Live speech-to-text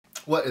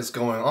What is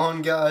going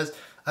on, guys?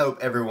 I hope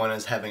everyone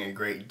is having a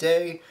great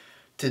day.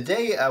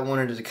 Today I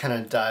wanted to kind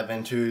of dive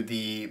into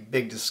the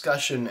big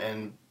discussion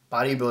in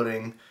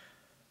bodybuilding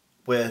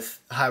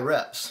with high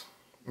reps.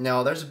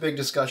 Now there's a big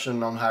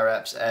discussion on high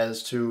reps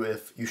as to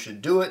if you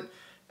should do it,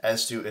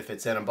 as to if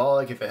it's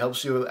anabolic, if it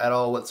helps you at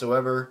all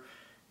whatsoever,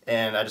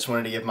 and I just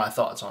wanted to give my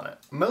thoughts on it.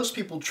 Most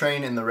people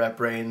train in the rep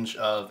range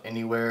of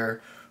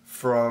anywhere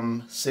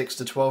from 6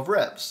 to 12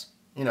 reps.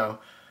 You know,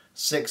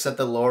 6 at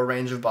the lower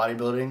range of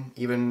bodybuilding,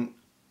 even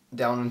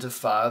down into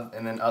 5,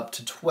 and then up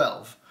to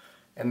 12.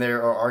 And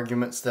there are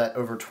arguments that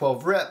over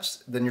 12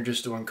 reps, then you're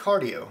just doing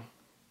cardio.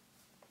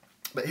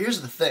 But here's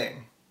the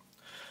thing.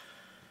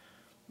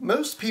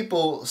 Most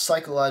people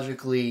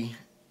psychologically,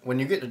 when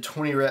you get to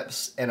 20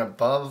 reps and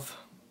above,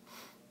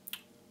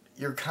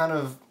 you're kind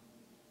of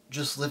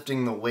just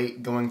lifting the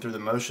weight, going through the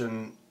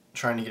motion,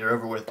 trying to get it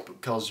over with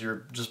because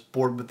you're just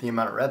bored with the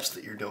amount of reps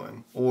that you're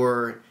doing.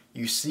 Or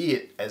you see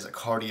it as a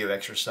cardio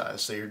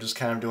exercise, so you're just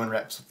kind of doing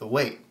reps with the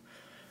weight.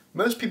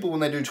 Most people,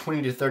 when they do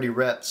 20 to 30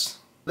 reps,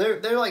 they're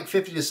like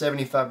 50 to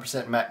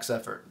 75% max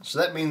effort. So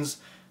that means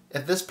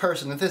if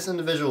this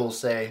individual,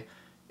 say,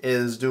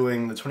 is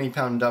doing the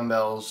 20-pound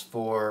dumbbells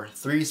for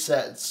 3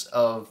 sets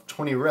of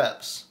 20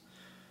 reps,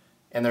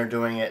 and they're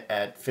doing it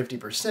at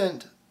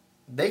 50%,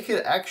 they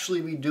could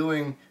actually be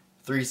doing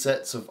 3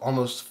 sets of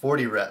almost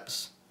 40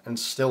 reps and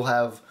still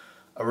have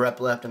a rep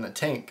left in the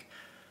tank.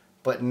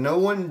 But no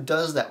one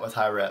does that with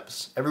high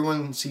reps.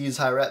 Everyone sees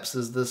high reps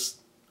as this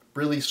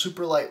really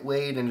super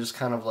lightweight and just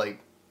kind of like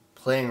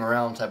playing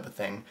around type of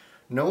thing.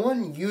 No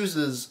one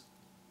uses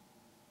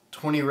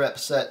 20 rep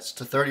sets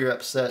to 30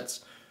 rep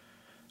sets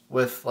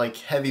with like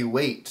heavy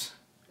weight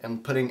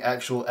and putting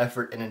actual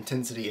effort and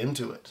intensity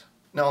into it.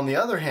 Now on the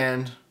other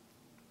hand,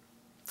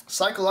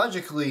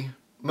 psychologically,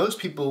 most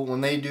people,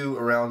 when they do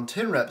around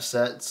 10 rep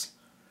sets,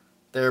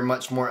 they're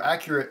much more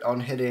accurate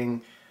on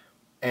hitting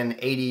an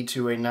 80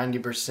 to a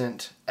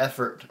 90%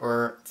 effort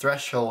or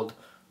threshold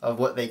of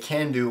what they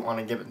can do on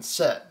a given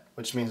set,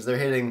 which means they're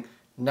hitting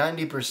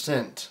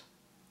 90%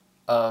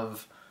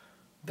 of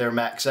their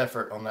max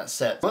effort on that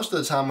set. Most of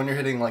the time when you're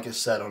hitting like a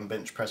set on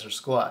bench press or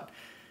squat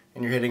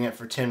and you're hitting it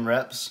for 10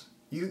 reps,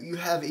 you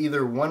have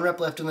either 1 rep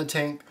left in the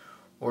tank,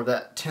 or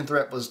that 10th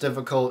rep was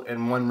difficult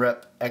and 1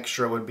 rep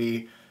extra would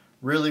be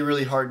really,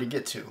 really hard to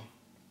get to.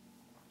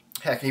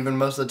 Heck, even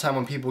most of the time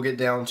when people get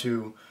down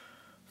to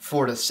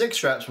 4 to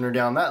 6 reps, when you're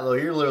down that low,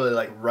 you're literally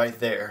like right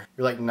there.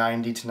 You're like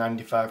 90 to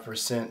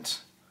 95%.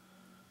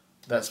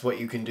 That's what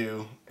you can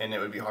do, and it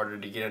would be harder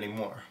to get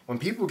anymore. When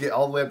people get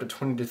all the way up to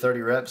 20 to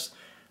 30 reps,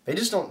 they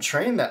just don't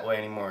train that way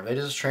anymore. They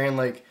just train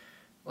like,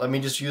 let me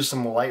just use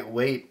some light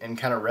weight and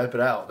kind of rep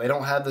it out. They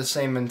don't have the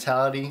same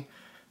mentality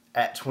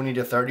at 20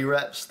 to 30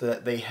 reps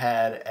that they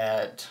had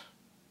at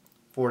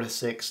 4 to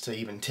 6 to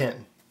even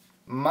 10.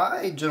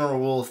 My general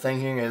rule of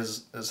thinking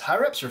is high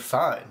reps are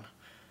fine.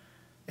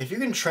 If you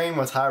can train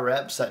with high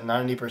reps at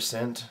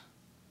 90%,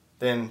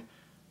 then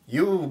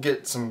you will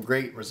get some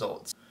great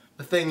results.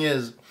 The thing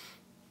is,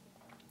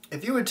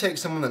 if you would take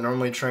someone that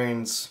normally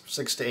trains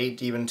 6 to 8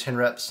 to even 10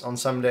 reps on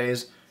some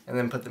days and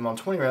then put them on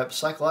 20 reps,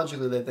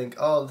 psychologically they think,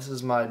 oh, this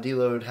is my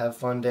deload, have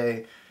fun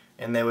day,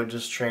 and they would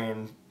just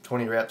train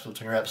 20 reps with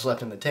 20 reps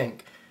left in the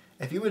tank.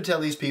 If you would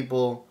tell these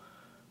people,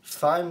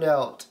 find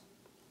out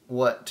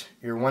what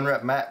your 1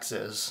 rep max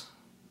is,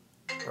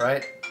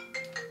 right?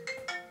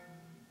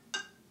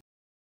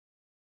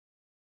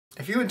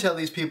 If you would tell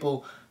these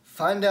people,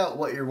 find out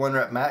what your 1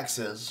 rep max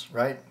is,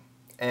 right?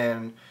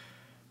 And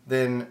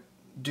then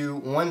do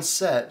 1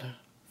 set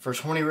for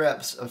 20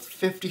 reps of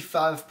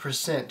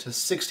 55% to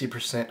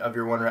 60% of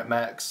your 1 rep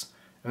max,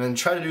 and then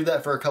try to do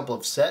that for a couple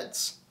of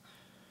sets,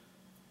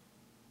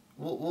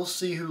 we'll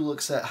see who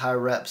looks at high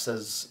reps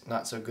as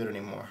not so good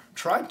anymore.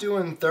 Try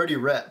doing 30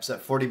 reps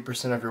at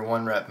 40% of your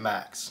 1 rep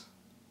max.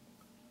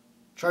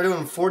 Try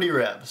doing 40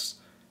 reps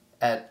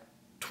at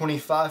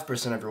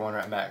 25% of your 1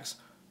 rep max.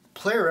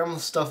 Play around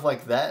with stuff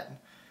like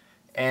that,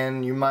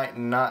 and you might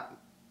not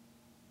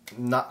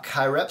knock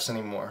high reps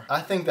anymore.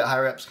 I think that high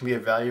reps can be a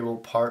valuable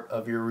part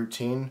of your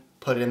routine,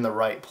 put in the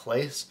right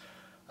place.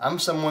 I'm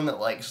someone that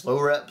likes low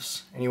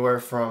reps, anywhere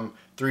from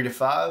 3 to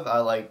 5. I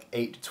like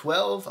 8 to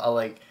 12. I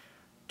like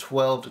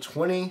 12 to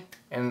 20,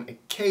 and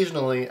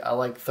occasionally I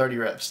like 30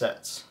 rep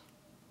sets.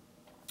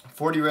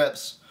 40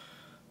 reps,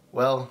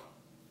 well,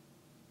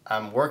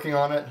 I'm working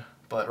on it,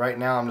 but right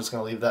now I'm just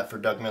going to leave that for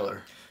Doug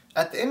Miller.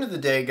 At the end of the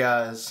day,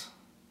 guys,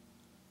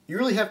 you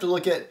really have to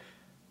look at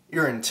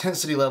your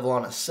intensity level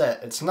on a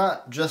set. It's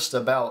not just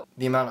about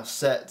the amount of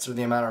sets or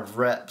the amount of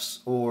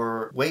reps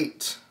or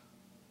weight.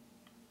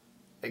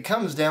 It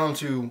comes down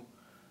to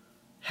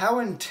how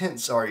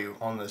intense are you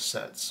on those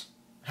sets?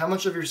 How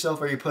much of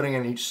yourself are you putting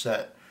in each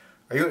set?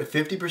 Are you at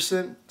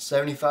 50%,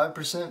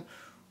 75%,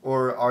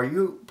 or are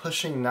you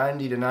pushing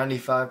 90 to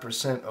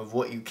 95% of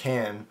what you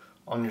can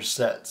on your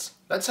sets?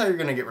 That's how you're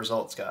going to get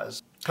results,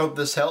 guys. Hope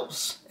this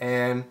helps,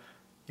 and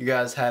you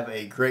guys have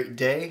a great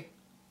day.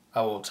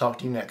 I will talk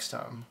to you next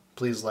time.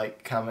 Please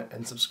like, comment,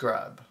 and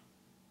subscribe.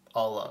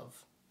 All love.